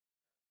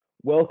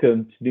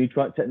Welcome to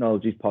Nutrient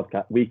Technologies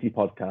podcast, weekly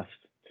podcast.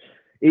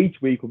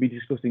 Each week we'll be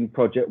discussing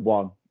Project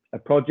One, a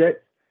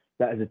project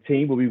that as a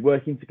team will be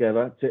working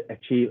together to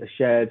achieve a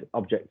shared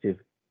objective.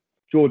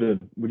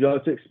 Jordan, would you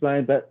like to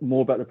explain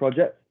more about the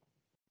project?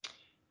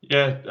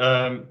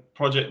 Yeah,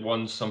 Project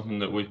One's something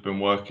that we've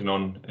been working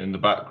on in the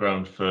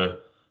background for,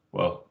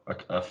 well,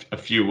 a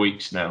few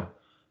weeks now,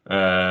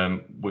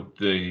 with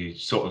the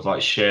sort of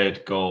like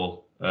shared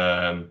goal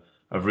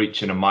of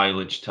reaching a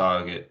mileage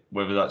target,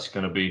 whether that's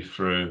going to be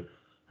through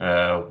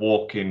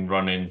walking,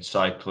 running,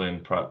 cycling,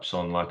 perhaps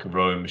on like a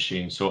rowing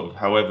machine, sort of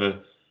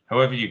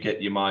however you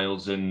get your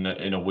miles in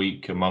a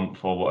week, a month,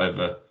 or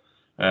whatever.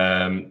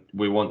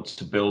 We want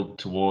to build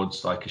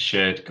towards like a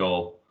shared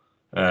goal.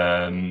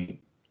 And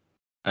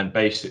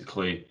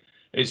basically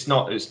it's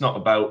not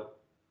about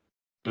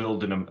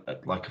building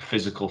like a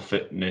physical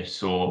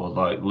fitness or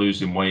like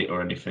losing weight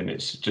or anything.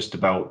 It's just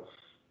about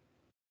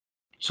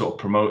sort of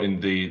promoting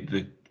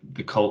the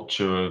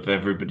culture of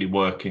everybody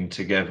working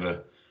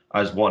together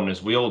as one,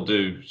 as we all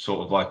do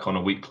sort of like on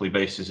a weekly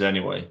basis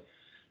anyway.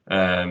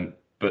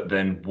 But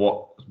then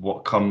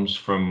what comes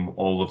from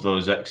all of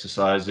those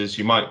exercises,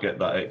 you might get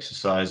that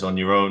exercise on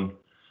your own,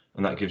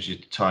 and that gives you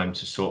time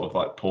to sort of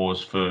like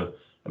pause for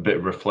a bit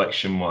of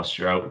reflection whilst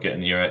you're out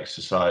getting your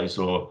exercise,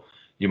 or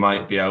you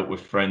might be out with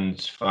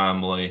friends,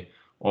 family,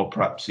 or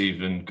perhaps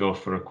even go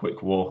for a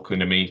quick walk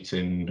in a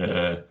meeting,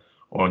 or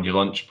on your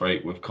lunch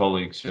break with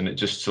colleagues, and it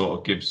just sort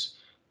of gives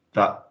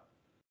that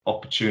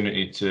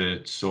opportunity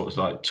to sort of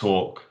like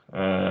talk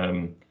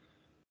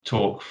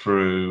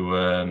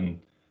through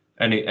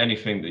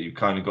anything that you've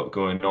kind of got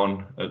going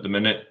on at the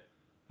minute.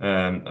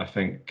 I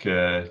think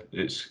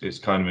it's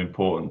kind of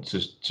important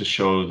to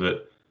show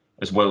that,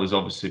 as well as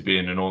obviously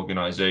being an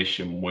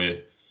organisation,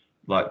 we're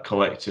like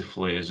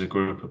collectively as a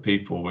group of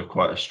people, we're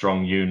quite a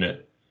strong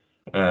unit,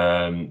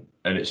 and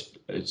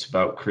it's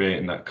about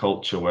creating that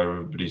culture where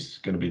everybody's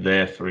going to be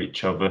there for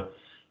each other,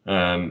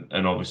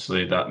 and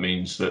obviously that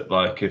means that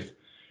like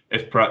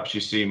if perhaps you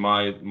see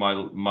my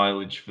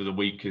mileage for the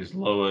week is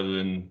lower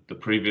than the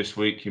previous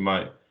week, you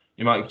might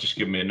just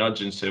give me a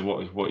nudge and say,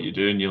 what you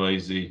doing, you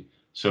lazy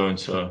so and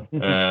so.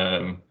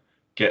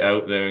 Get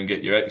out there and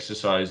get your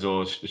exercise,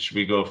 or should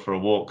we go for a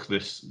walk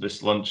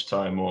this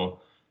lunchtime, or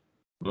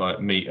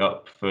like meet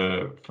up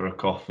for a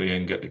coffee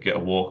and get a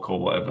walk or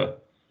whatever.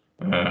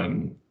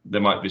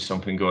 There might be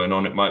something going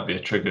on. It might be a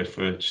trigger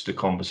for just a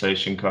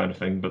conversation kind of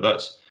thing. But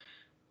that's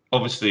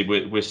obviously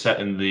we're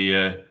setting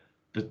the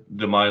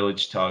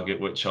mileage target,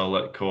 which I'll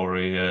let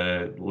Corey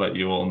let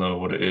you all know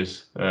what it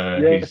is.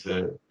 Yes,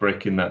 He's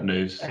breaking that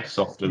news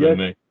softer than yes.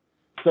 me.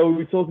 So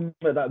we're talking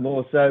about that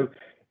more. So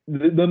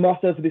the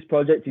motto for this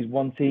project is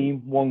one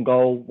team, one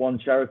goal, one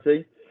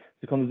charity.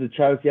 So kind of there's a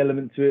charity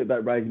element to it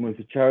about raising money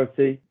for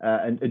charity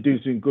and do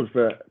something good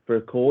for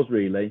a cause,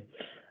 really.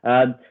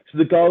 So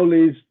the goal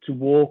is to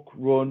walk,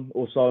 run,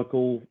 or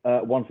cycle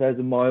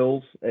 1,000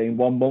 miles in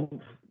 1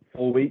 month,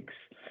 4 weeks.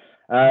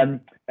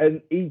 And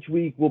each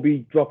week we'll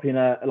be dropping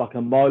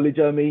a mileage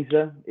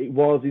meter. It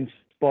was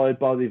inspired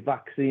by the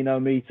vaccine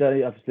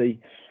meter.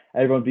 Obviously,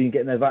 everyone's been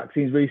getting their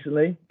vaccines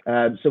recently.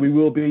 So we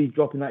will be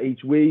dropping that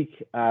each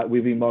week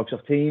within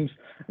Microsoft Teams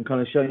and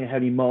kind of showing you how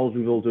many miles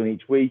we've all done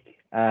each week.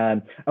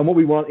 And what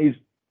we want is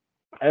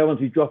everyone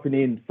to be dropping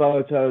in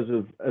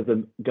photos of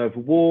them going for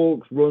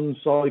walks, runs,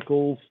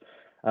 cycles.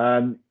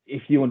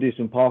 If you want to do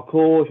some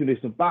parkour, if you want to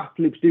do some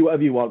backflips, do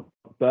whatever you want.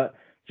 But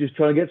just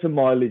try and get some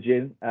mileage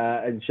in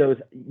and show us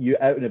you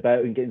out and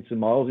about and getting some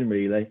miles in,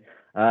 really.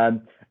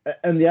 And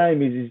the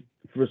aim is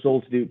for us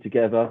all to do it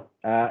together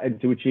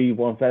and to achieve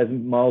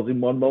 1,000 miles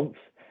in 1 month,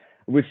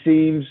 which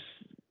seems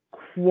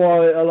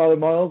quite a lot of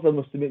miles, I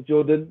must admit,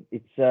 Jordan.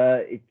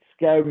 It's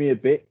scaring me a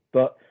bit,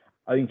 but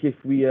I think if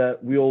we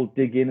all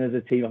dig in as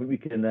a team, I think we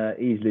can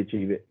easily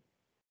achieve it.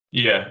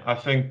 Yeah, I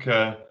think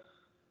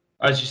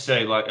as you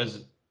say, like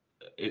as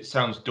it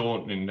sounds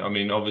daunting. I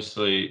mean,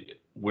 obviously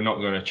we're not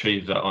going to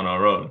achieve that on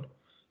our own.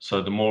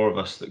 So the more of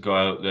us that go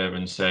out there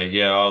and say,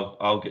 yeah,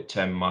 I'll get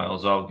 10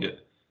 miles, I'll get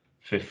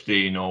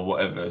 15 or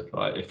whatever.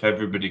 Like if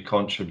everybody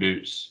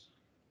contributes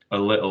a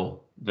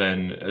little,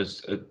 then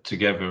as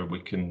together we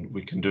can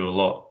do a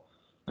lot.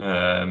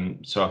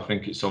 So I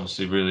think it's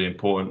obviously really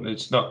important.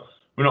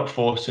 We're not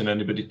forcing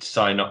anybody to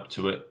sign up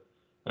to it.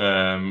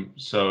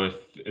 So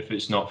if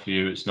it's not for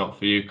you, it's not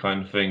for you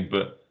kind of thing.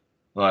 But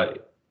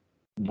like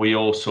we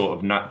all sort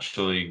of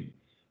naturally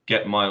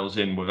get miles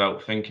in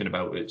without thinking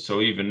about it.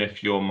 So even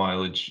if your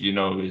mileage,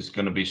 is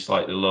going to be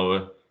slightly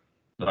lower,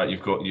 like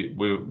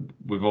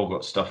we've all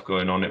got stuff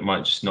going on. It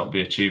might just not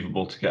be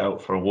achievable to get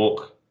out for a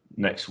walk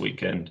next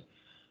weekend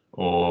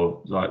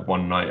or like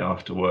one night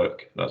after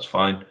work. That's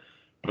fine.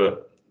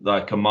 But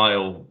like a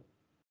mile,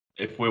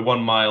 if we're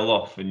 1 mile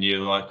off and you're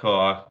like,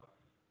 oh,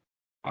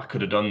 I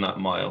could have done that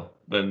mile,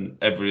 then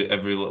every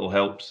little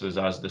helps,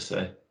 as they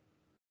say.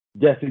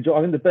 Definitely.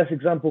 I think the best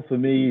example for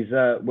me is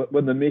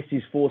when the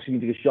missus forcing me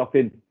to go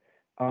shopping.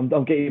 I'm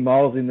getting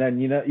miles in then.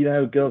 You know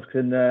how girls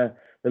can they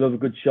love a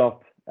good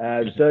shop.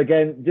 So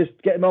again, just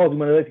get miles in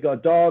whenever you've got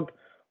a dog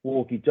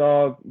walk your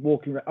dog,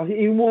 walking around,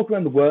 even walking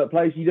around the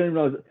workplace. You don't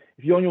realize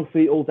if you're on your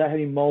feet all day, how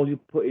many miles you're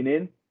putting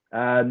in.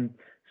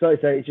 So I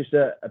say it's just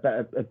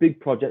a big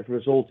project for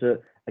us all to,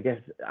 I guess,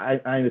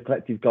 aim a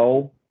collective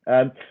goal.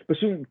 But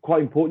something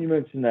quite important you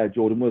mentioned there,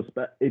 Jordan, was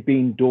it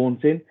being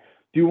daunting.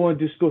 Do you want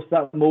to discuss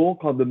that more,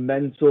 kind of the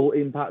mental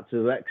impact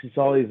of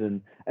exercise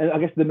and I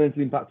guess the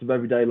mental impact of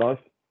everyday life?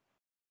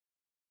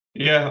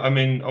 Yeah, I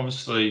mean,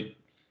 obviously,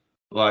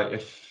 like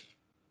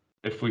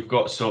if we've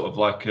got sort of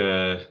like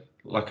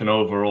an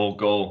overall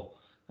goal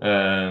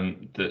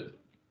that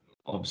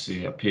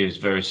obviously appears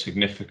very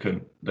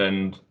significant,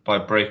 then by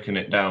breaking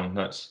it down,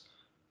 that's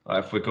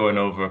like if we're going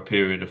over a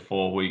period of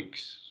 4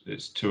 weeks,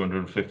 it's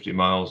 250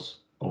 miles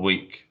a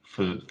week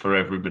for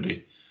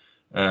everybody.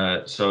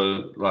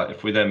 So like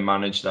if we then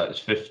manage that, it's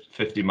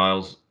 50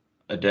 miles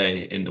a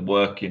day in the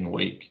working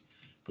week,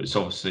 but it's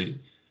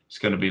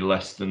going to be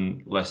less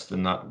than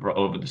that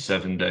over the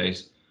 7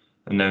 days,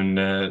 and then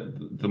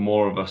the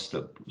more of us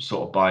that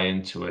sort of buy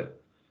into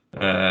it,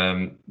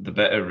 the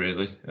better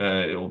really.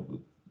 It'll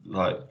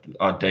like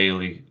our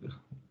daily.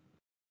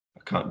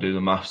 I can't do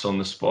the maths on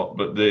the spot,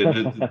 but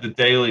the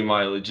daily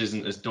mileage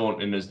isn't as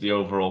daunting as the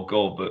overall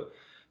goal. But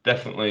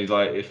definitely,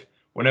 like if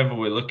whenever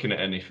we're looking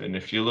at anything,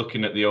 if you're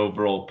looking at the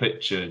overall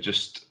picture,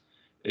 just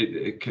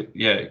it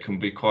can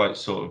be quite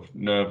sort of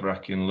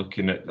nerve-wracking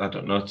looking at, I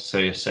don't know, to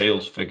say a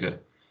sales figure.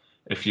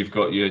 If you've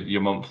got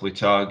your monthly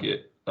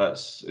target,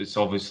 it's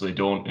obviously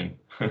daunting.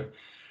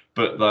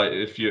 But like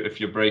if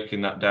you're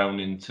breaking that down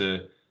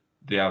into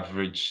the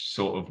average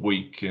sort of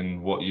week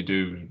and what you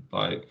do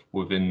like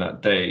within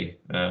that day,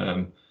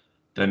 then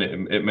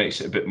it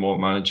makes it a bit more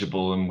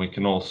manageable, and we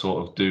can all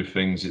sort of do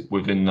things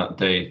within that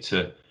day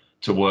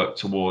to work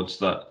towards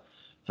that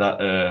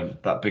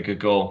bigger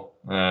goal.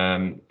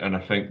 And I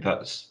think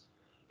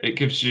it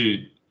gives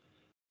you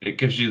it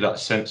gives you that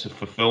sense of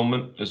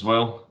fulfillment as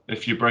well.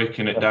 If you're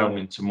breaking it down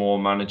Definitely. into more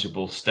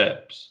manageable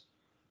steps,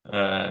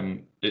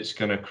 it's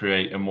going to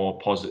create a more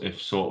positive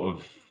sort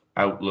of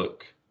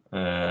outlook.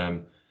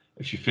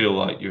 If you feel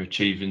like you're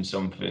achieving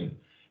something,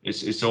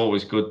 it's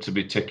always good to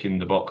be ticking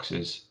the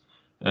boxes,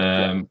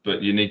 Yeah.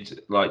 but you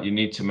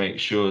need to make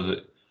sure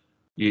that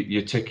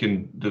you're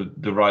ticking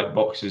the right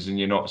boxes, and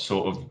you're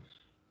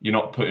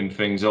not putting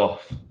things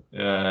off.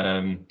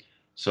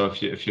 So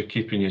if you're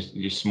keeping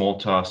your small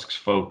tasks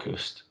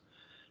focused,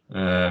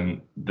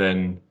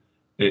 then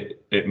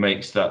it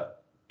makes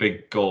that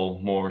big goal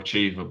more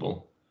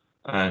achievable,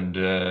 and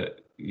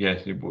yeah,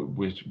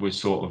 we're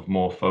sort of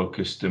more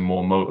focused and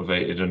more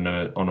motivated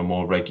on a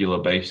more regular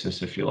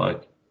basis, if you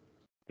like.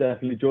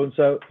 Definitely, Jordan.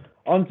 So,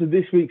 on to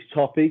this week's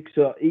topic.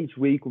 So, each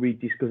week we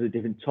discuss a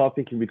different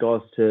topic in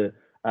regards to,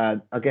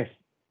 I guess,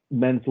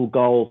 mental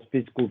goals,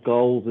 physical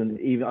goals, and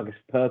even, I guess,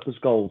 purpose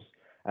goals,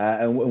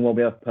 and when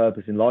we have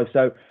purpose in life.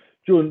 So,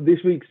 Jordan, this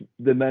week's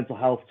the mental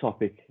health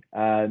topic.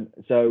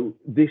 So,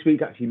 this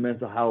week, actually,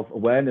 Mental Health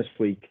Awareness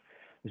Week.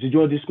 So, do you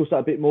want to discuss that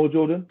a bit more,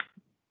 Jordan?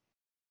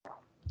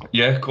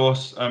 Yeah, of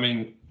course. I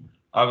mean,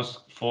 I was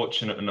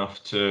fortunate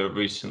enough to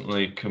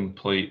recently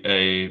complete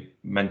a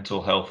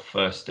mental health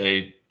first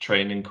aid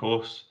training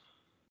course,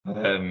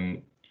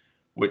 um,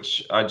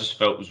 which I just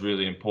felt was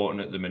really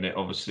important at the minute.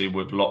 Obviously,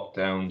 with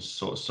lockdowns,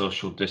 sort of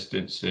social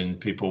distancing,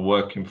 people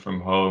working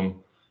from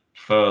home,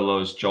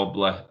 furloughs,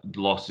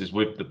 losses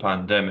with the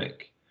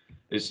pandemic,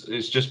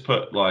 it's just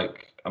put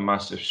like a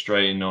massive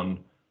strain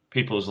on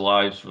people's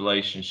lives,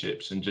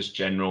 relationships, and just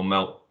general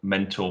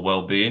mental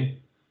well-being.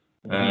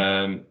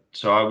 Hmm.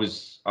 So I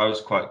was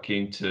quite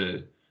keen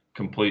to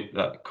complete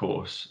that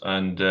course,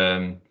 and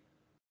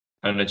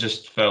I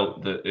just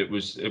felt that it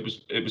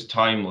was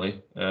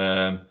timely,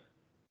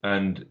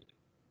 and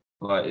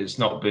like it's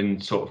not been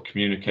sort of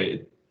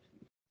communicated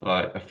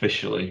like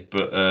officially,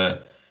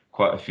 but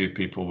quite a few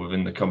people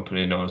within the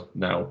company know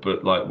now.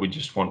 But like we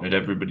just wanted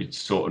everybody to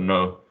sort of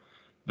know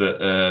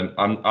that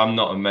I'm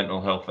not a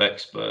mental health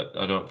expert.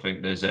 I don't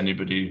think there's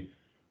anybody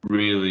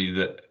really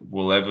that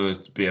will ever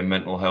be a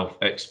mental health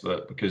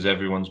expert, because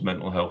everyone's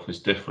mental health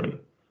is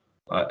different.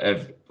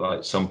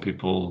 Like some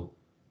people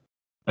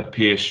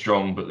appear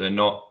strong, but they're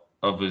not.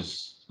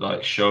 Others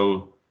like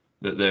show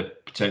that they're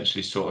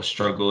potentially sort of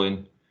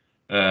struggling,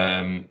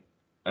 um,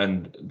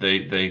 and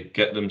they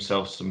get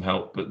themselves some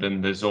help. But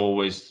then there's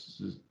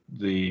always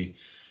the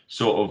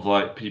sort of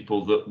like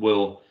people that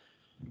will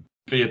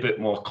be a bit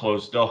more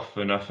closed off.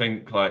 And I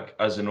think like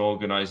as an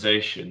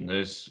organization,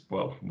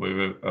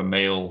 we're a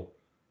male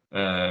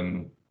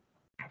um,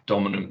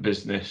 dominant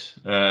business,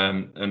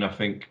 and I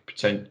think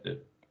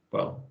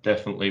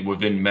definitely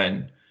within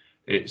men,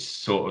 it's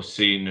sort of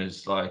seen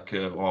as like,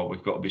 oh,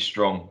 we've got to be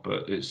strong,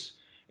 but it's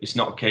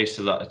not a case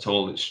of that at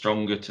all. It's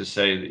stronger to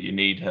say that you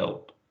need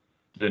help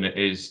than it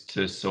is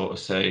to sort of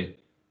say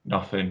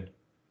nothing.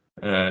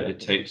 It Definitely.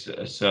 takes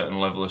a certain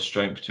level of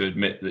strength to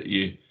admit that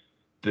you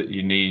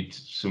need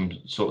some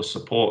sort of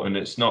support, and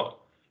it's not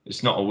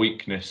a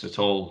weakness at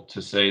all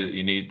to say that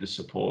you need the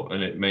support,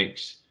 and it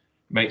makes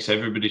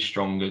everybody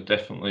stronger.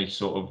 Definitely,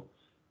 sort of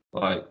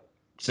like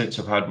since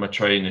I've had my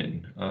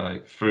training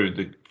through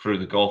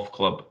the golf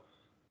club,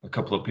 a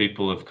couple of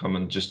people have come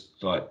and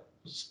just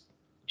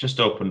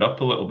opened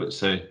up a little bit,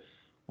 say,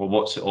 well,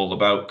 what's it all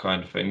about,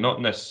 kind of thing.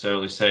 Not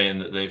necessarily saying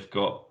that they've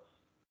got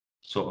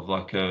sort of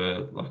like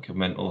a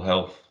mental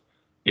health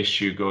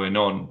issue going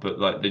on, but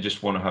like they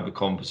just want to have a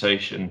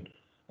conversation,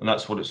 and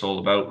that's what it's all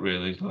about,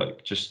 really.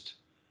 Like just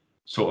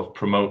sort of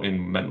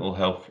promoting mental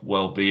health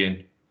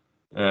well-being,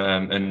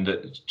 and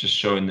just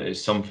showing that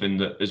it's something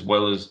that, as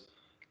well as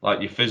like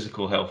your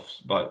physical health,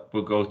 like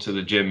we'll go to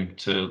the gym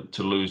to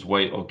lose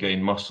weight or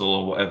gain muscle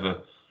or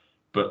whatever,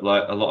 but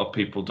like a lot of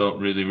people don't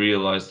really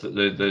realize that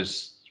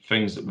there's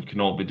things that we can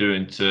all be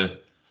doing to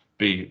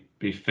be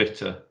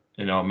fitter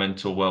in our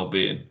mental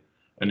well-being,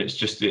 and it's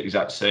just the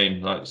exact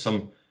same. Like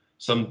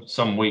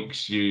some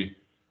weeks you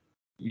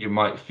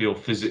might feel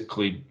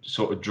physically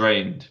sort of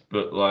drained,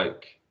 but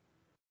like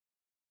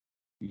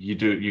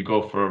you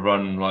go for a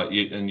run, like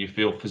and you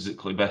feel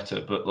physically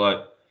better, but like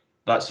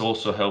that's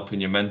also helping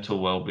your mental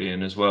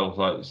well-being as well.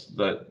 Like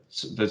that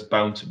there's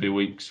bound to be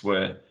weeks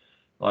where,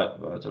 like,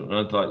 I don't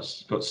know, like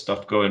got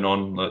stuff going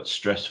on, like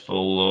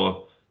stressful,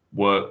 or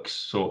work's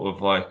sort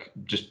of like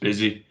just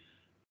busy,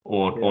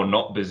 or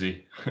not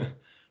busy,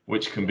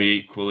 which can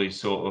be equally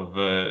sort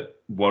of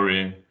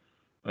worrying.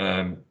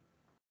 Um,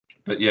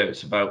 but yeah,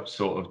 it's about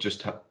sort of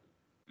just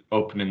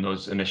opening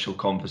those initial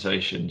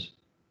conversations.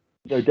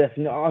 No,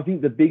 definitely. I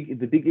think the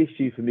big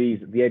issue for me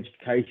is the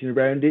education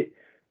around it.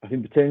 I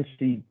think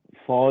potentially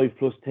 5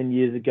 plus 10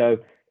 years ago,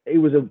 it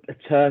was a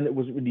term that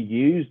wasn't really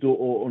used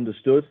or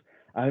understood.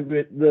 I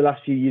think the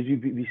last few years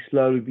we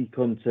slowly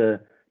become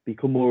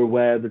more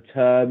aware of the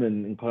term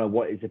and kind of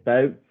what it's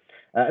about.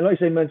 And like I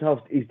say, mental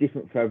health is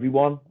different for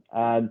everyone.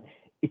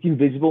 It's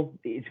invisible.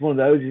 It's one of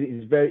those.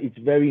 It's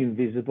very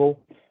invisible.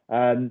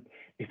 Um,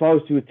 if I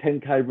was to do a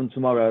 10K run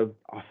tomorrow,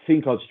 I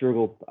think I'd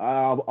struggle.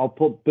 I'll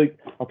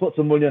put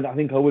some money on it. I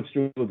think I would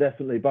struggle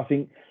definitely, but I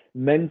think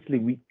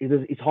mentally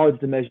it's harder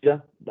to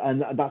measure,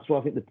 and that's what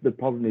I think the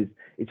problem is.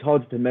 It's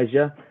harder to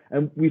measure,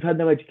 and we've had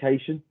no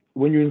education.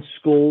 When you're in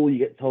school, you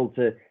get told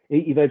to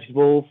eat your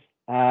vegetables,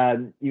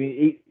 you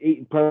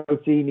eat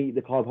protein, eat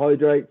the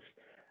carbohydrates,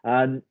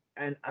 and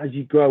as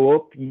you grow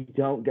up, you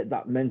don't get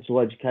that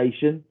mental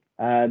education,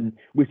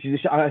 which is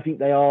I think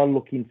they are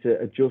looking to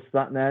adjust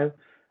that now.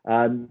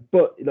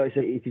 But like I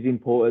say, it is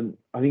important.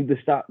 I think the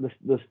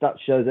stats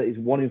show that it's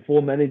 1 in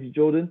 4 men, is it,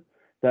 Jordan,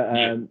 that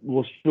Yeah.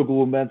 will struggle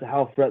with mental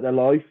health throughout their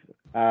life.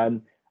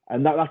 And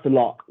that's a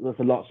lot. That's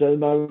a lot. So at the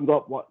moment, we've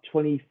got what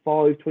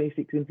 25,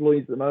 26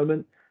 employees at the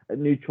moment at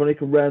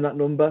Nutronic, around that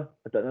number.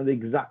 I don't know the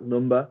exact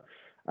number,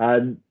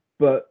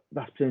 but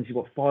that's potentially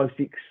what 5,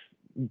 6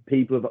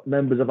 people,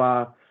 members of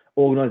our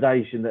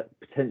organisation that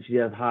potentially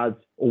have had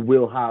or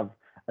will have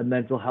a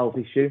mental health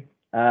issue,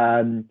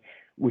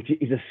 which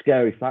is a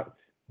scary fact.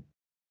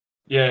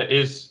 Yeah, it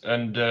is.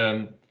 And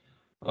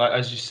like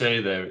as you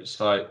say there, it's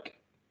like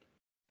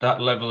that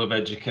level of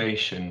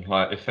education,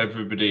 like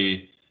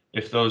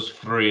if those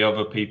three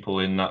other people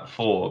in that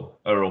four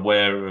are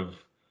aware of,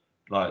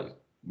 like,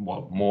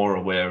 well, more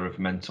aware of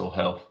mental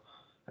health,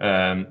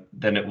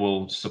 then it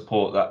will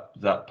support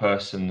that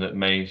person that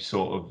may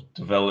sort of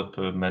develop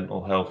a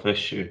mental health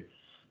issue.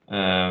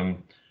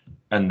 Um,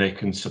 and they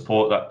can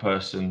support that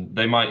person.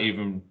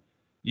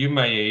 You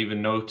may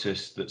even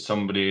notice that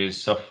somebody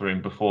is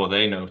suffering before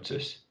they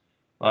notice.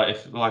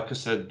 Like I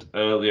said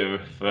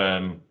earlier,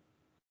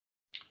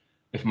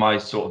 if my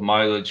sort of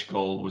mileage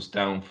goal was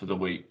down for the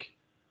week,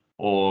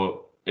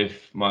 or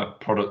if my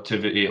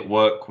productivity at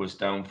work was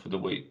down for the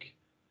week,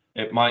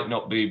 it might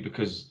not be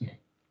because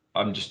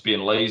I'm just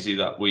being lazy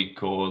that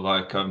week, or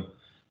like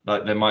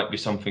there might be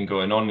something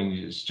going on, and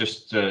it's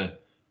just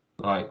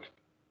like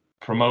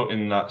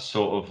promoting that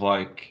sort of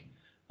like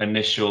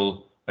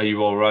initial, "Are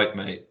you all right,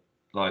 mate?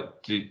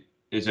 Like,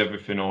 is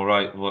everything all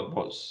right?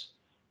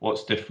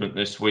 What's different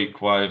this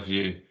week? Why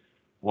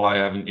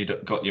haven't you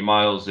got your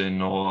miles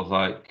in?" Or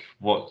like,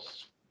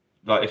 what's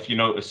like if you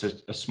notice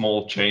a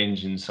small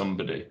change in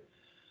somebody,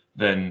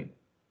 then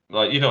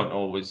like you don't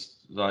always,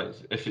 like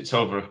if it's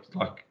over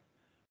like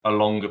a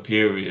longer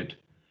period,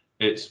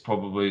 it's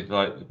probably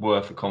like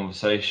worth a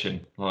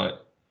conversation. Like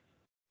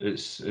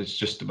it's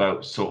just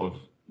about sort of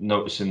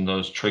noticing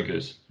those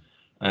triggers,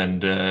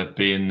 and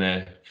being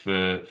there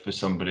for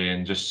somebody,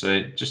 and just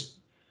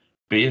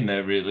being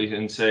there really,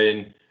 and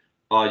saying,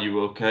 "Are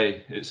you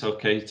okay?" It's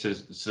okay to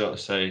sort of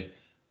say,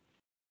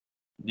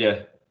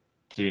 "Yeah,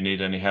 do you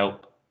need any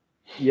help?"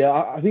 Yeah,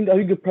 I think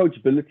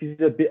approachability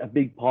is a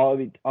big part of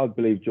it. I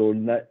believe,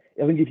 Jordan, that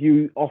I think if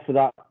you offer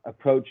that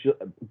approach,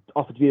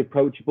 offer to be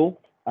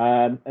approachable,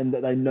 and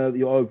that they know that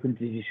you're open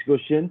to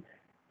discussion,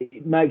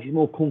 it makes it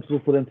more comfortable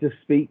for them to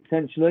speak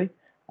potentially.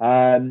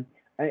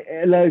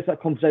 It allows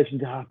that conversation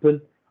to happen.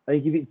 I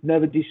think if it's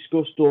never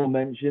discussed or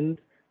mentioned,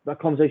 that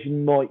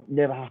conversation might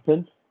never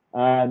happen,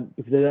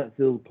 because they don't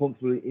feel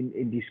comfortable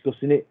in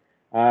discussing it,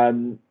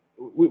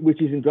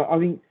 which isn't good. I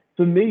think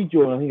for me,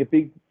 Jordan, I think a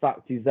big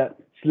fact is that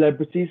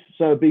celebrities.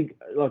 So a big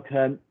like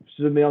for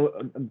me,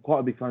 I'm quite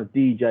a big fan of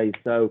DJs.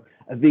 So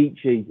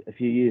Avicii a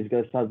few years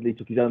ago sadly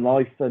took his own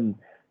life, and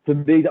for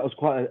me that was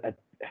quite a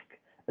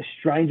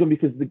strange one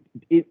because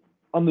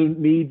on the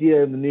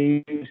media and the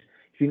news, you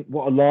think,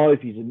 what a life!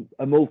 He's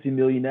a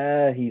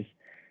multi-millionaire. He's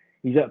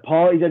at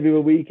parties every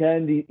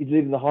weekend. He's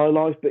living the high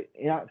life, but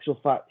in actual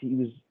fact, he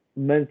was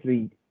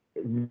mentally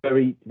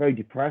very, very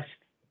depressed.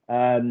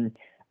 And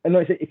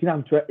like I said, it can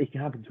happen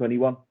to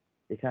anyone.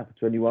 It can happen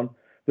to anyone.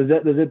 There's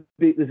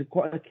a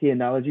quite a key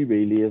analogy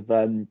really of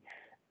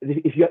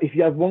if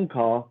you have one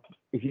car,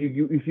 if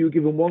you were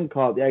given one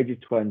car at the age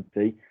of 20,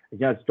 and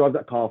you had to drive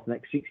that car for the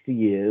next 60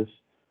 years,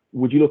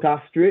 would you look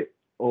after it,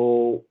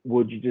 or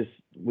would you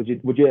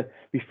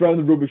be throwing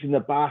the rubbish in the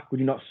back? Would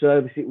you not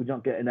service it? Would you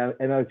not get an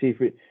MOT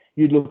for it?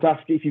 You'd look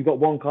after it if you've got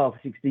one car for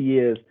 60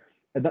 years.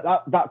 And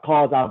that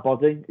car's our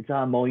body, it's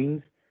our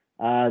mind.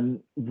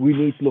 And we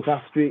need to look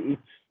after it.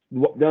 It's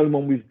the only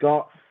one we've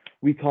got.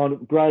 We can't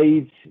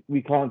upgrade,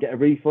 we can't get a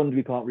refund,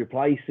 we can't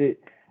replace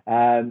it.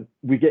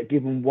 We get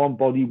given one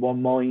body,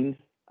 one mind,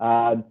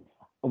 and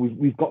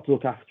we've got to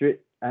look after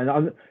it.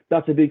 And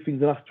that's a big thing.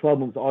 The last 12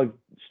 months I've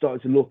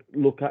started to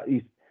look at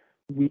is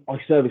I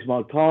service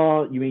my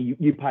car.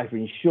 You pay for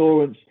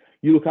insurance.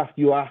 You look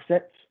after your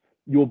assets.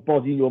 Your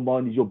body and your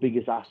mind is your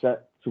biggest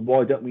asset. So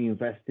why don't we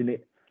invest in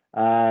it?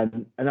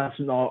 And that's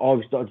something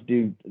I've started to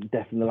do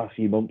definitely in the last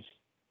few months.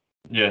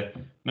 Yeah,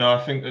 no,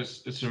 I think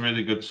it's a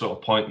really good sort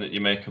of point that you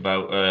make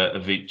about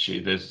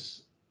Avicii.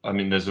 There's a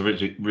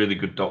really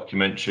good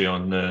documentary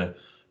on the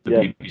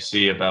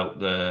BBC about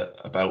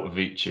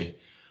Avicii.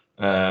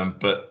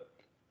 But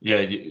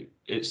yeah,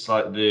 it's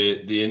like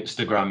the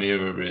Instagram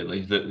era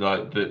really,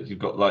 that you've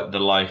got like the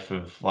life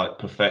of like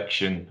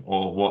perfection,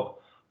 or what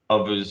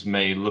others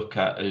may look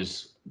at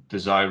as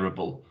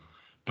desirable.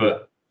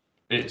 But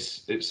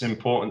it's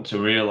important to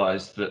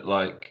realize that,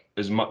 like,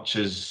 as much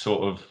as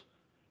sort of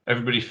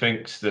everybody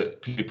thinks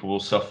that people will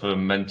suffer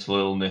mental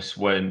illness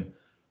when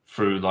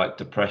through like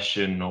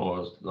depression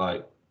or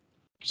like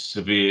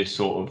severe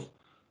sort of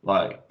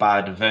like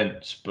bad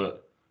events,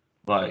 but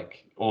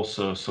like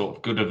also sort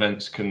of good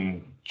events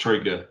can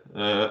trigger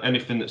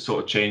anything that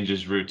sort of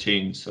changes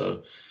routine.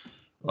 So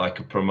like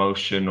a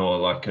promotion, or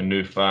like a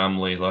new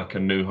family, like a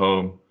new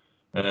home,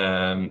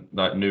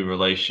 like new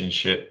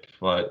relationship,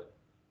 like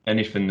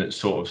anything that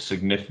sort of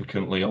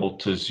significantly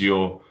alters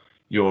your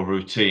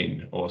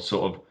routine, or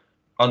sort of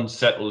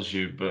unsettles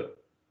you, but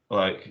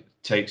like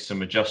takes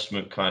some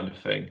adjustment kind of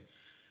thing,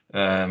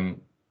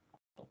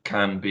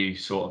 can be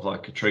sort of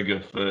like a trigger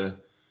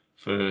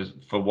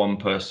for one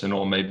person,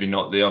 or maybe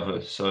not the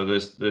other. So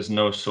there's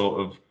no sort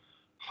of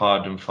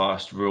hard and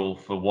fast rule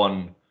for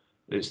one.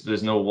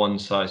 There's no one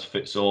size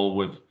fits all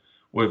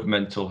with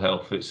mental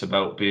health. It's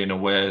about being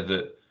aware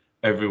that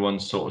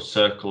everyone's sort of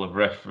circle of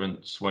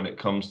reference when it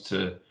comes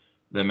to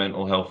their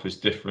mental health is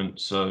different.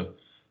 So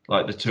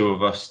like the two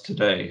of us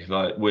today,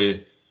 like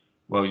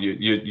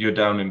you're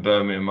down in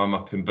Birmingham, I'm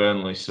up in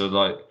Burnley, so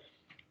like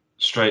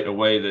straight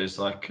away there's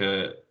like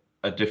a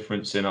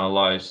difference in our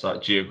lives,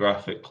 like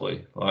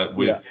geographically. Like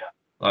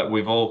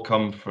we've all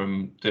come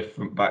from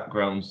different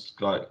backgrounds,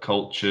 like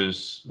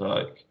cultures,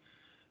 like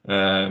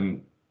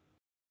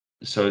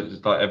so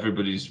it's like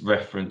everybody's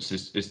reference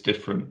is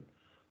different.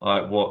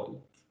 Like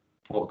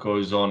what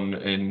goes on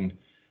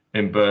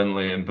in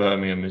Burnley and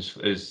Birmingham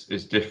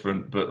is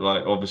different, but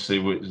like obviously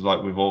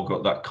we've all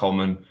got that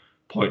common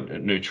point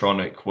at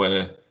Neutronic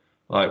where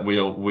like we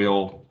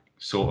all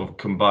sort of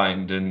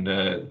combined,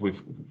 and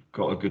we've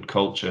got a good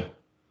culture.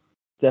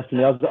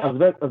 Definitely, I was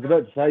about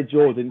to say,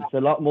 Jordan, it's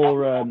a lot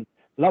more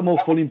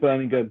fun in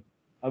Birmingham,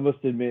 I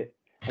must admit.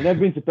 I've never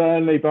been to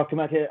Burnley, but I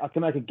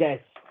can make a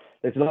guess.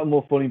 There's a lot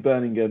more fun in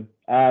Birmingham.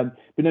 But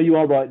no, you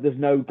are right. There's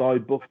no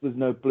guidebook. There's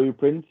no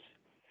blueprints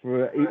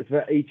for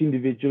each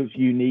individual. It's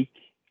unique.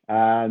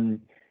 And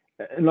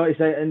like I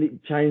say, and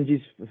it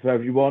changes for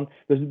everyone.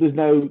 There's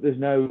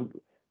no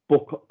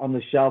book on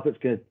the shelf that's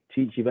going to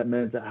teach you about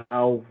mental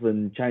health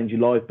and change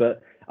your life.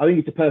 But I think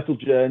it's a personal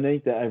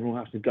journey that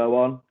everyone has to go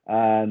on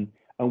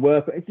and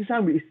work. It's the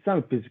same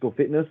with physical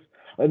fitness.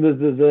 And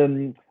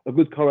there's a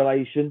good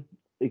correlation.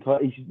 You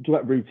talk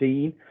about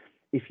routine.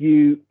 If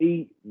you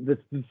eat the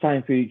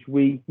same food each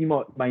week, you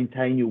might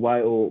maintain your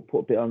weight or put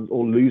a bit on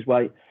or lose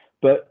weight.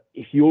 But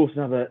if you also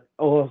have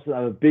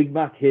a Big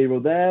Mac here or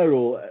there,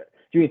 or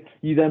you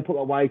then put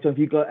that weight on, if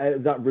you got out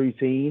of that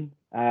routine,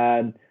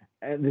 and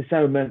the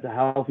same with mental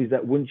health is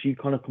that once you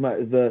kind of come out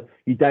of your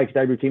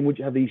day-to-day routine, once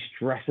you have these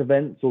stress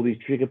events or these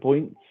trigger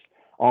points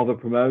of a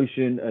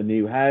promotion, a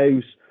new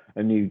house,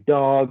 a new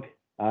dog,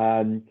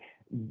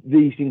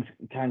 these things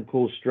can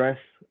cause stress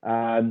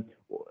and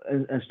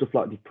stuff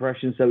like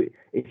depression. So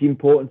it's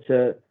important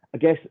to, I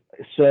guess,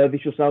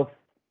 service yourself,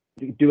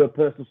 do a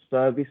personal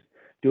service,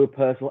 do a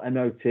personal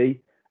MOT,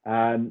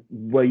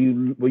 where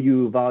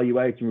you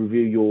evaluate and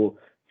review your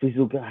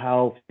physical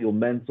health, your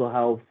mental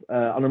health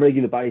on a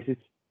regular basis.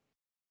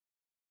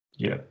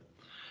 Yeah,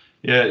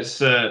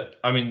 it's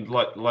I mean,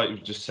 like you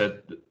just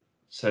said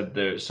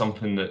there, it's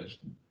something that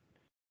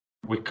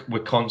we're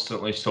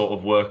constantly sort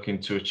of working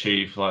to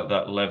achieve, like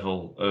that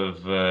level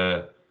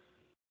of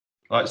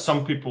like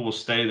some people will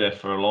stay there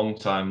for a long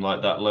time,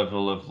 like that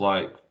level of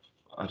like,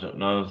 I don't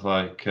know,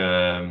 like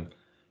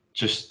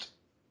just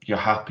you're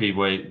happy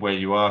where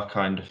you are,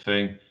 kind of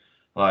thing.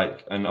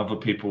 Like, and other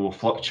people will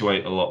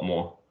fluctuate a lot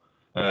more.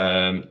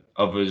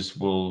 Others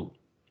will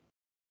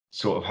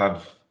sort of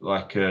have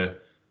like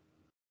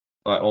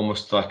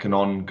almost like an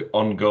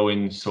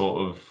ongoing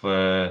sort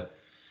of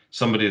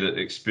somebody that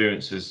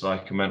experiences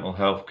like a mental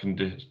health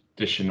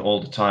condition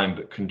all the time,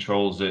 but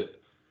controls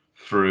it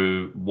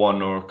through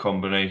one or a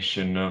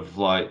combination of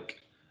like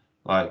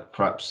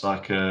perhaps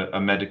like a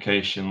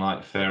medication,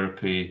 like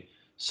therapy,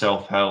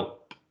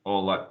 self-help,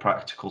 or like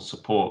practical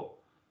support.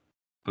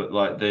 But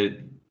like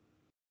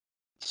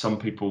some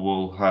people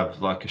will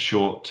have like a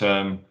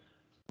short-term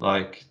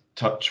like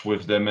touch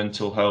with their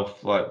mental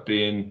health like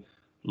being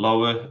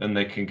lower, and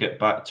they can get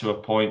back to a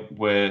point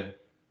where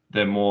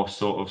they're more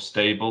sort of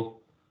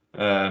stable,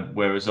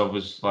 whereas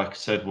others, like I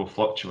said, will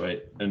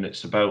fluctuate. And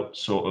it's about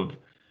sort of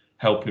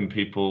helping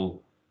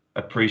people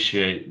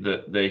appreciate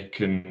that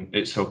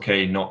it's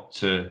okay not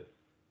to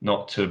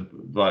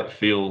like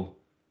feel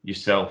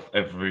yourself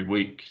every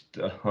week.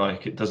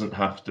 Like, it doesn't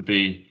have to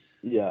be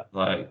Yeah,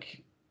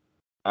 like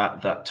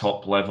at that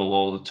top level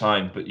all the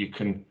time, but you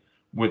can,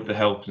 with the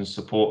help and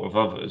support of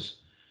others,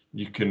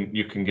 you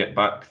can get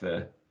back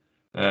there.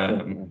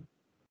 definitely.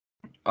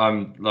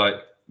 I'm like,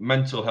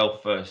 mental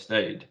health first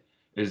aid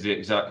is the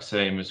exact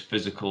same as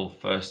physical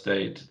first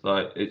aid.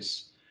 Like,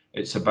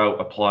 it's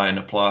about applying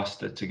a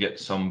plaster to get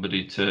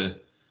somebody to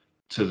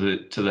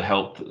the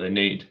help that they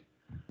need.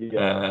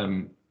 Yeah,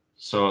 Um,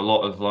 so a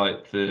lot of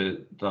like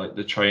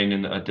the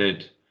training that I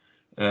did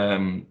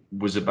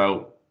was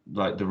about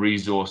like the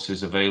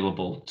resources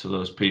available to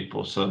those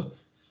people. So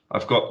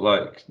I've got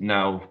like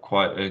now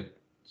quite a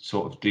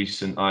sort of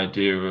decent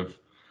idea of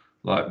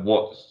like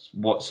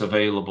what's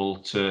available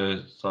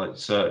to like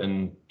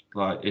certain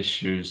like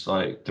issues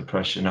like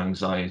depression,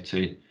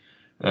 anxiety,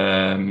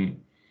 um,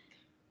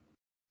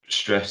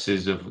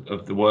 stresses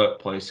of the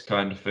workplace,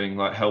 kind of thing.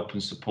 Like, help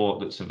and support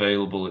that's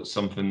available. It's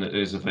something that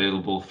is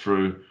available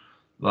through,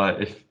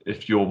 like,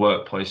 if your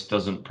workplace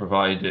doesn't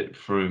provide it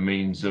through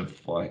means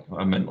of like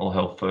a mental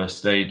health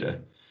first aider,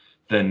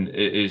 then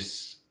it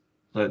is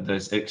that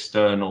there's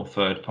external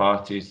third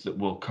parties that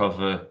will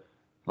cover,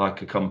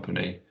 like a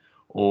company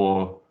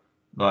or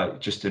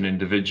like just an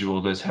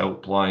individual. There's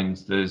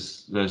helplines,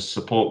 there's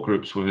support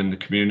groups within the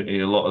community,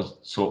 a lot of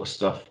sort of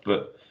stuff.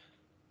 But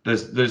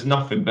there's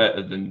nothing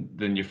better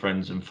than your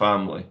friends and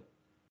family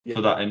for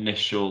yeah, that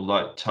initial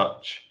like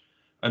touch.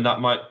 And that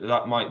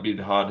might be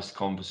the hardest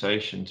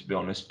conversation, to be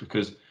honest,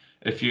 because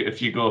if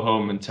you go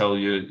home and tell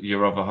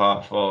your other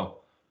half, oh,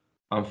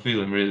 I'm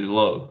feeling really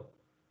low,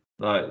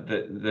 like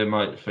they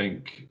might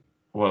think,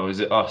 well, is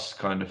it us,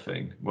 kind of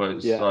thing. Where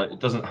it's yeah. like, it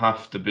doesn't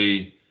have to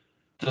be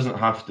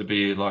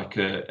like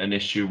an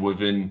issue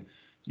within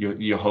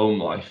your home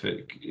life.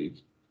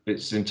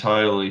 It's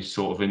entirely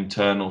sort of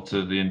internal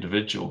to the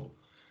individual.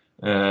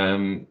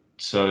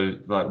 So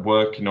like,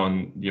 working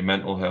on your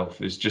mental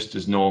health is just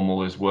as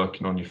normal as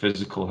working on your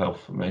physical health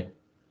for me.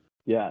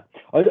 Yeah,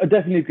 I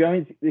definitely agree. I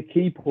mean, the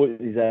key point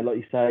is there, like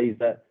you say, is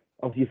that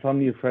obviously your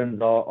family and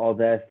friends are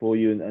there for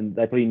you, and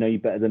they probably know you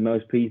better than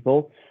most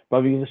people. But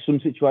I think there's some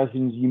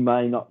situations you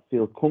may not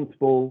feel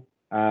comfortable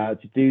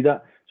to do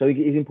that. So I think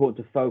it is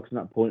important to focus on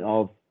that point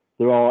of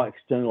there are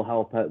external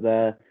help out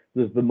there.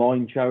 There's the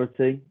Mind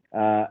charity,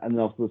 and then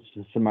also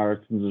the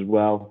Samaritans as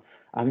well.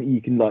 I think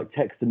you can like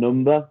text the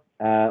number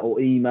or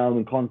email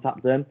and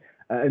contact them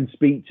and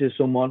speak to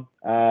someone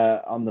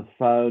on the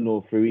phone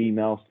or through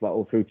emails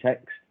or through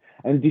text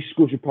and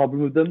discuss your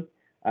problem with them,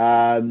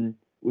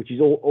 which is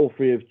all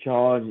free of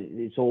charge.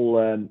 It's all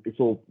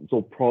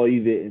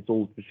private. It's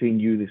all between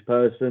you and this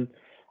person,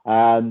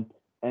 and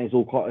it's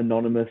all quite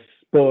anonymous.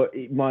 But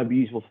it might be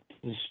useful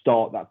to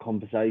start that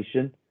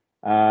conversation,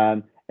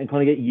 and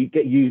kind of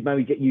get used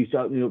to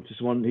opening up to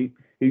someone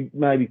who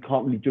maybe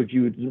can't really judge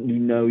you, doesn't really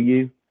know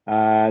you.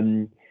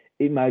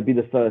 It may be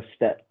the first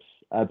steps,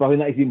 but I think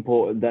that is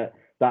important.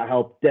 That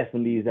help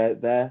definitely is out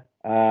there.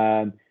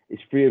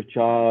 It's free of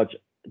charge.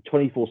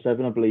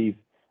 24/7, I believe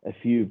a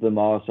few of them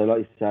are. So, like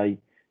you say,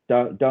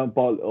 don't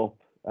bottle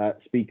it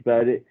up. Speak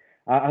about it.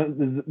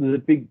 There's a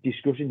big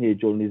discussion here,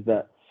 Jordan, is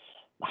that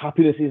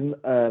happiness isn't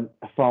a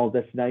final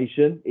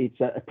destination.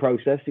 It's a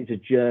process. It's a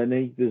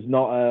journey. There's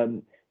not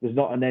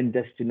an end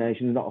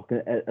destination. There's not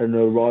like an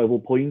arrival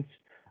point.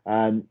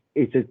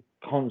 It's a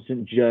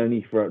constant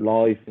journey throughout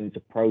life, and it's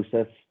a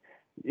process.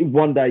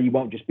 One day you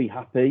won't just be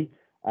happy.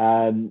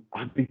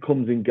 Happy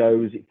comes and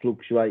goes. It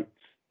fluctuates,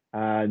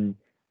 and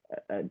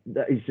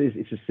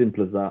it's as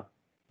simple as that.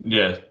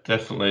 Yeah,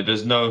 definitely.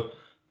 There's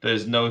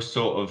no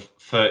sort of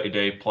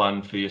 30-day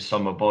plan for your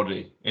summer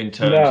body in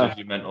terms No, of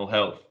your mental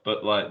health,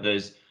 but like,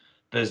 there's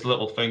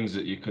little things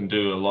that you can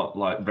do a lot,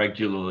 like,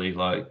 regularly.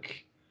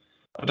 Like,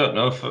 I don't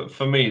know,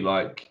 for me,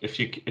 like, if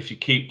you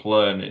keep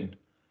learning,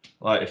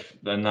 like, if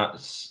then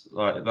that's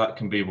like, that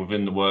can be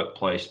within the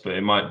workplace, but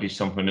it might be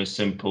something as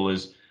simple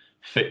as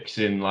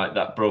fixing like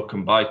that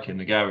broken bike in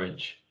the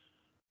garage.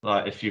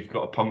 Like, if you've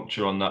got a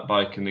puncture on that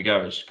bike in the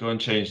garage, go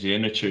and change the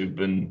inner tube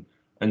and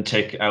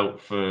take it out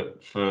for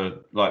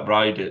like,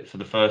 ride it for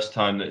the first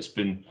time that it's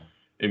been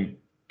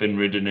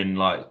ridden in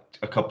like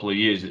a couple of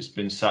years it's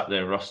been sat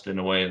there rusting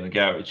away in the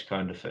garage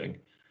kind of thing.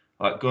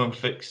 Like, go and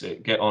fix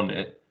it, get on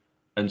it,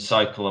 and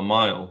cycle a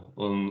mile,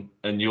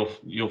 and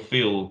you'll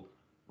feel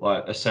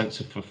like a sense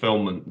of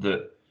fulfillment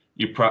that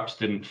you perhaps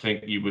didn't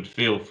think you would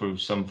feel through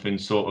something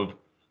sort of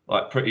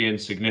like pretty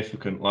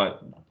insignificant. Like,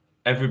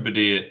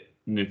 everybody at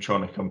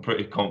Neutronic, I'm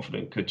pretty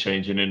confident, could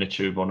change an inner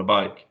tube on a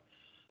bike.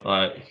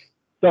 Like,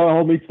 Don't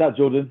hold me to that,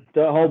 Jordan.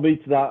 Don't hold me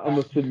to that. I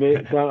must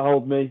admit, don't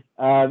hold me.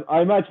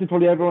 I imagine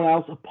probably everyone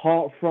else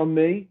apart from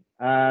me,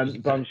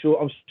 but I'm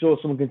sure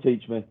someone can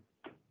teach me.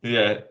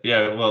 yeah.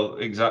 Well,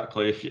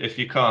 exactly. If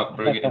you can't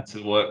bring it into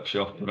the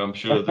workshop, and I'm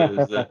sure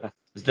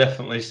there's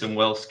definitely some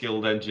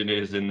well-skilled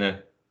engineers in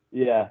there.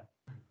 Yeah.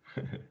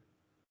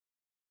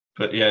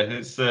 But yeah,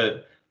 it's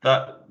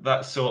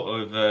that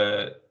sort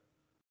of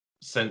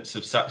sense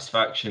of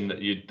satisfaction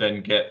that you'd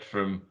then get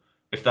from,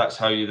 if that's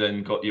how you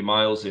then got your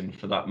miles in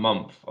for that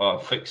month. Oh,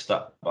 I fixed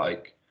that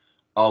bike,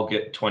 I'll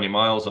get 20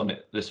 miles on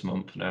it this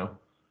month now.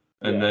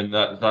 And Yeah. then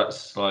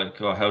that's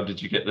like, oh, how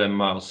did you get them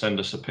miles? Send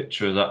us a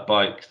picture of that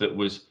bike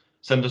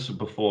send us a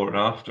before and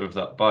after of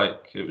that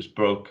bike. It was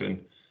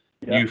broken.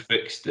 Yeah. You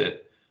fixed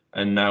it,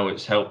 and now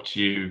it's helped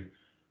you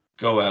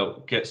go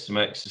out, get some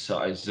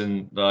exercise,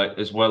 and like,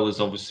 as well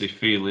as obviously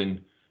feeling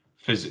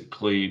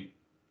physically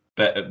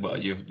better. Well,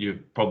 you're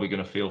probably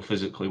going to feel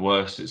physically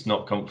worse. It's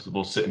not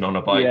comfortable sitting on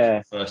a bike for Yeah.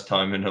 the first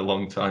time in a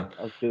long time,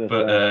 I was gonna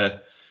but say.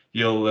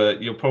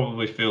 you'll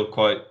probably feel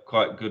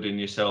quite good in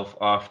yourself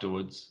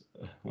afterwards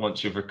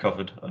once you've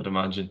recovered, I'd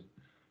imagine.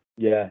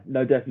 Yeah,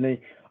 no,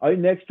 definitely. I think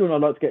next one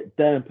I'd like to get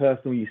down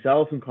personal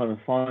yourself and kind of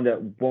find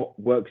out what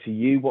works for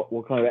you. What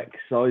kind of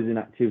exercise and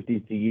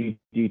activities do you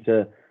do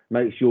to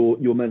make sure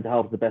your mental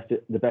health is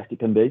the best it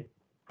can be?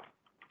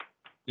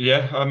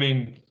 Yeah, I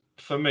mean,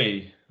 for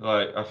me,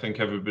 like, I think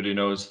everybody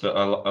knows that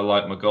I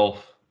like my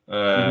golf,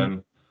 Hmm.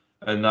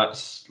 and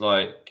that's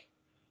like,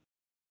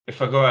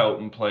 if I go out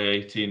and play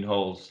 18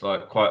 holes,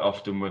 like quite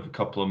often with a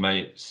couple of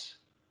mates.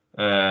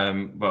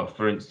 Well,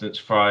 for instance,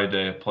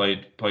 Friday I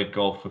played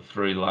golf with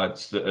three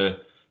lads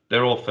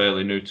they're all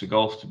fairly new to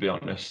golf, to be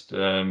honest.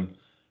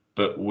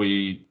 But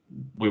we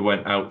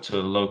went out to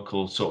a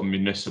local sort of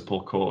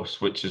municipal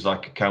course, which is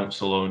like a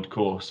council-owned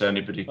course.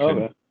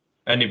 Okay.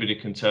 Anybody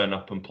can turn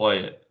up and play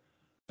it.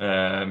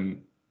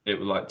 It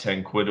was like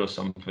 10 quid or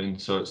something,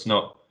 so it's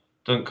not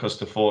doesn't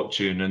cost a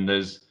fortune, and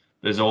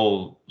there's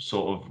all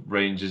sort of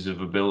ranges of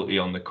ability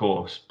on the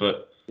course.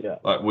 But Yeah.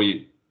 like,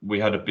 we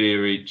had a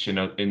beer each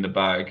in the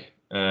bag,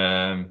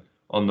 on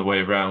the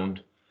way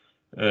round,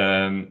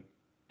 um,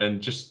 and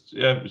just,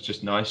 yeah, it was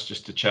just nice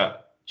just to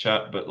chat.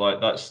 But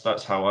like,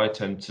 that's how I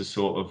tend to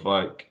sort of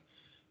like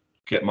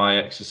get my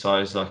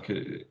exercise, like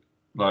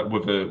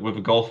with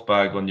a golf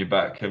bag on your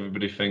back.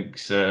 Everybody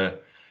thinks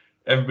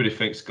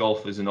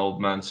golf is an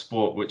old man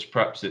sport, which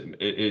perhaps it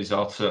is.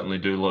 I'll certainly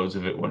do loads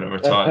of it when I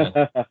retire,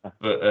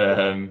 but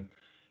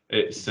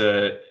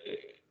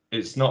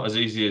it's not as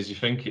easy as you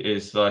think it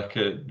is. Like,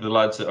 the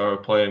lads that I were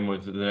playing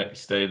with the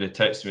next day, they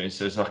text me and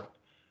says, like,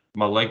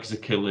 my legs are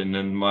killing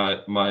and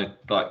my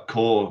like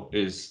core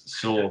is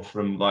sore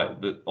from like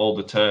all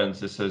the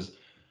turns. It says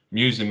I'm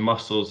using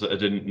muscles that I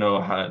didn't know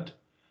I had.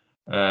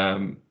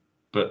 Um,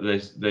 but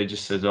they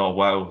just said, oh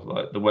wow,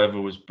 like, the weather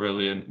was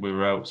brilliant. We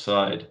were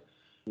outside,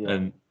 Yeah.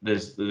 and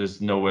there's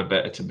nowhere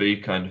better to be,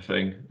 kind of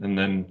thing. And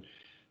then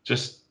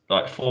just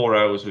like 4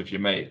 hours with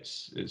your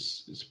mates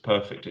is a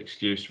perfect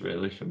excuse,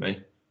 really, for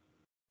me.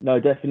 No,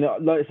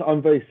 definitely. Like,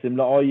 I'm very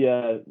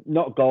similar.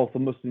 Not golf, I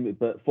must admit,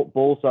 but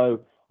football.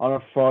 So on a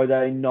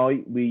Friday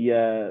night, we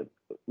go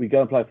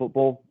and play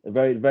football.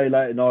 Very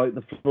late at night.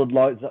 The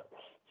floodlights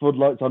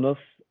on us.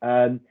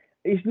 And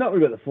it's not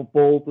really about the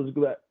football. There's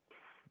about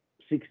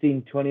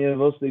 16, 20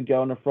 of us who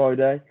go on a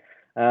Friday.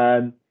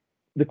 Um,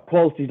 the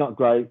quality's not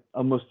great.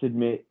 I must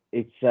admit.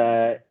 It's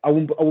I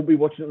won't be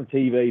watching it on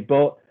TV,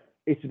 but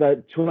it's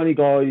about 20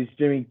 guys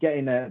doing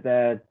getting out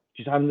there,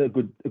 just having a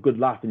good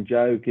laugh and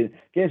joke and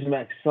getting some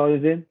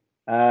exercise in.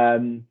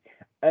 And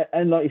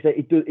like you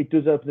say, it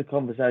does open the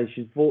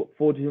conversation for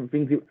different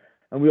things,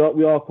 and we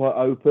are quite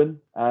open.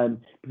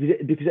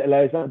 Because it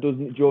allows that,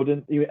 doesn't it,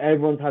 Jordan?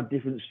 Everyone's had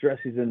different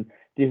stresses and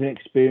different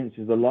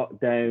experiences, the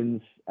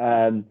lockdowns,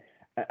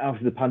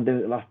 after the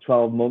pandemic, the last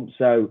 12 months.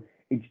 So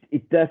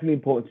it's definitely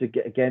important to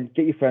get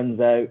your friends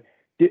out.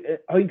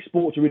 I think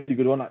sports a really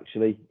good one,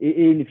 actually.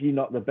 Even if you're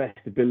not the best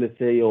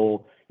ability,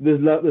 or there's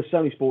so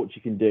many sports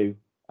you can do.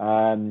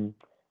 Um,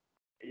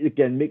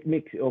 Again,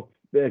 mix it up,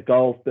 bit of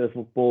golf, bit of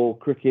football,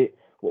 cricket,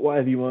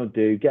 whatever you want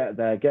to do. Get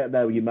there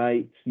with your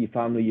mates, your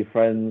family, your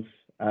friends,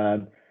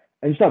 and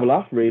just have a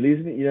laugh, really,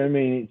 isn't it? You know what I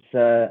mean?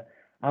 It's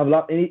have a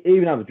laugh,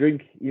 even have a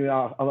drink.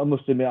 I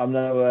must admit, I'm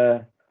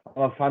a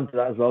fan to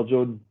that as well,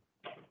 Jordan.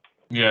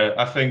 Yeah,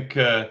 I think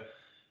I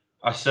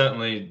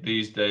certainly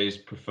these days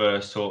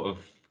prefer sort of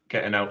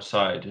getting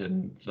outside,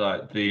 and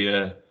like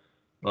the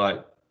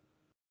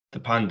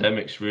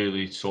pandemic's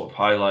really sort of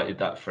highlighted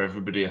that for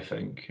everybody. I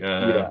think,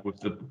 Yeah,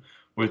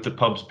 with the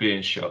pubs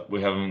being shut,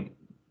 we haven't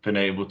been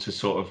able to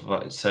sort of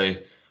like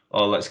say,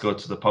 oh, let's go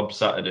to the pub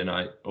Saturday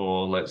night,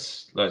 or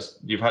let's.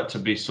 You've had to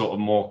be sort of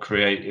more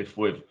creative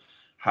with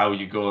how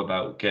you go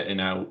about getting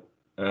out.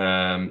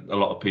 A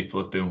lot of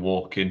people have been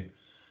walking.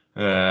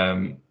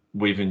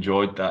 We've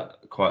enjoyed that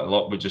quite a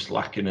lot. We're just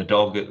lacking a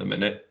dog at the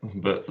minute,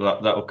 but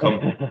that'll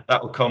come.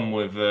 That'll come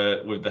with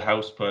the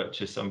house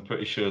purchase. I'm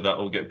pretty sure that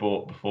will get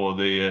bought before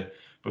the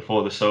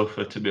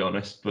sofa, to be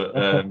honest. But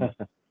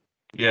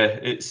yeah,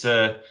 it's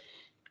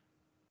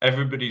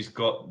everybody's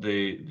got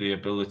the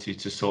ability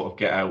to sort of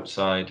get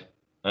outside,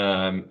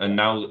 and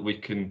now that we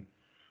can,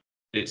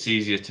 it's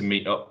easier to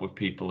meet up with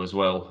people as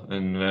well,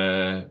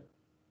 and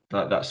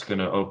that's going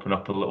to open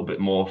up a little bit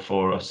more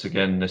for us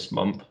again this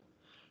month.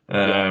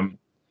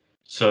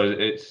 So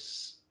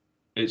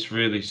it's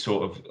really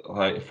sort of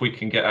like, if we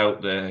can get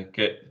out there,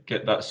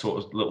 get that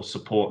sort of little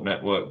support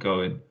network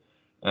going,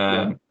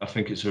 I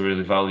think it's a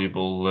really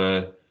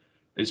valuable.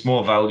 It's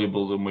more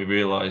valuable than we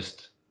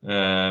realised,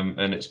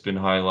 and it's been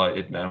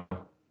highlighted now.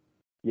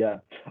 Yeah,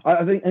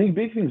 I think any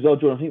big things are,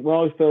 John. I think when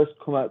I first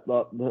come out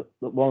like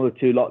one of the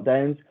 2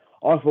 lockdowns,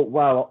 I thought,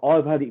 wow,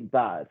 I've had it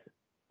bad.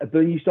 But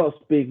then you start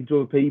speaking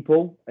to other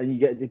people, and you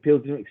get to feel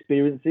different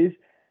experiences,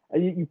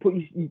 and you put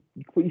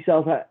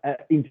yourself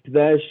into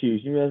their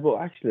shoes, and you realize, well,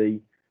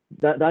 actually,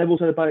 that they've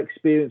also had a bad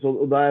experience,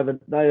 or they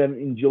haven't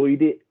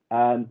enjoyed it.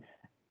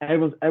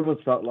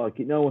 Everyone's felt like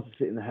it. No one wants to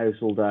sit in the house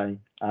all day.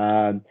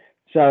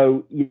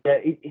 So yeah,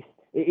 it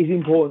is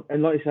important,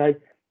 and like you say,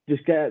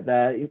 just get out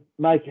there,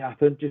 make it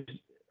happen. Just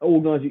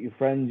organise it with your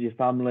friends, your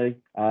family,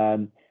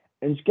 and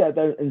just get out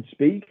there and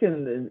speak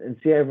and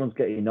see how everyone's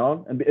getting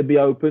on, and be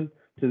open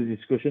to the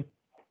discussion.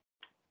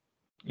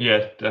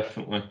 Yeah,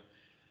 definitely.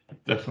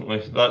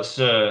 That's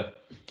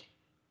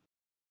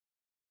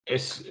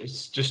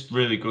it's just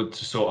really good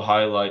to sort of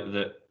highlight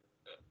that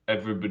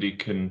everybody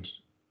can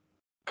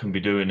be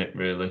doing it,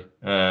 really.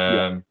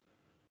 And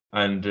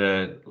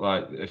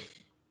like, if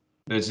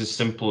there's as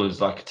simple as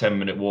like a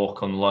 10-minute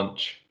walk on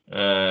lunch,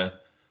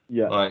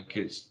 like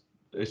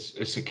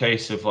it's a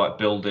case of like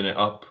building it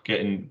up,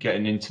 getting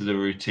into the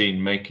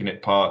routine, making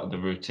it part of the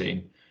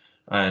routine,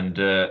 and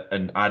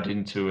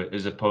adding to it,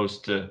 as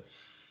opposed to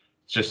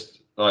just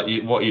like,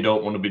 what you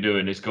don't want to be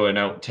doing is going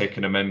out,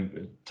 taking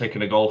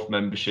a golf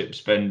membership,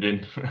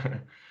 spending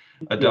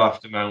a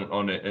daft amount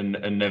on it,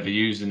 and never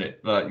using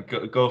it.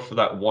 Like, go for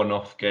that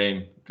one-off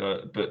game.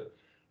 But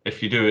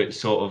if you do it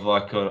sort of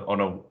like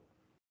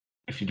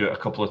if you do it a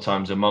couple of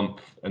times a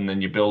month, and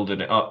then you're building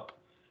it up,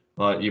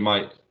 like, you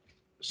might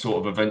sort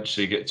of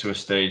eventually get to a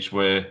stage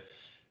where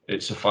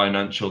it's a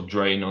financial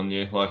drain on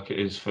you, like it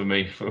is for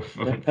me for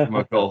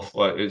my golf.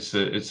 Like, it's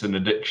an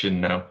addiction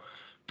now.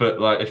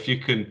 But like, if you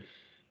can,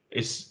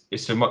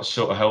 it's a much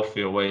sort of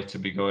healthier way to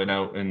be going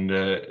out, and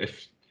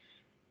if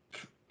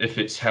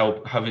it's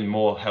having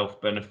more health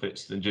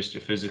benefits than just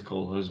your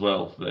physical as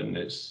well, then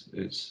it's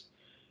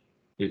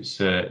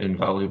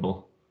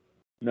invaluable.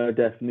 No,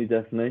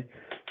 definitely.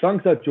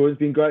 Thanks, George. It's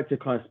been great to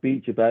kind of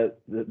speak to you about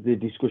the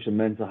discussion of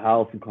mental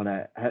health and kind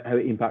of how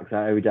it impacts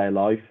our everyday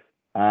life.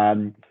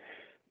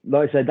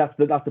 Like I said, that's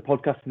the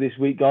podcast for this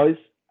week, guys.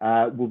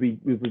 We'll be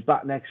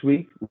back next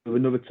week with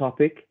another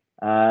topic.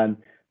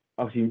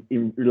 Obviously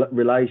in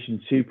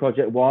relation to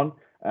Project One,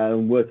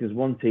 working as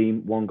one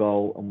team, one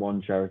goal, and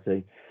one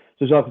charity.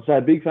 So I can say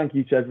a big thank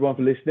you to everyone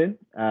for listening,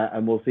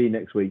 and we'll see you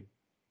next week.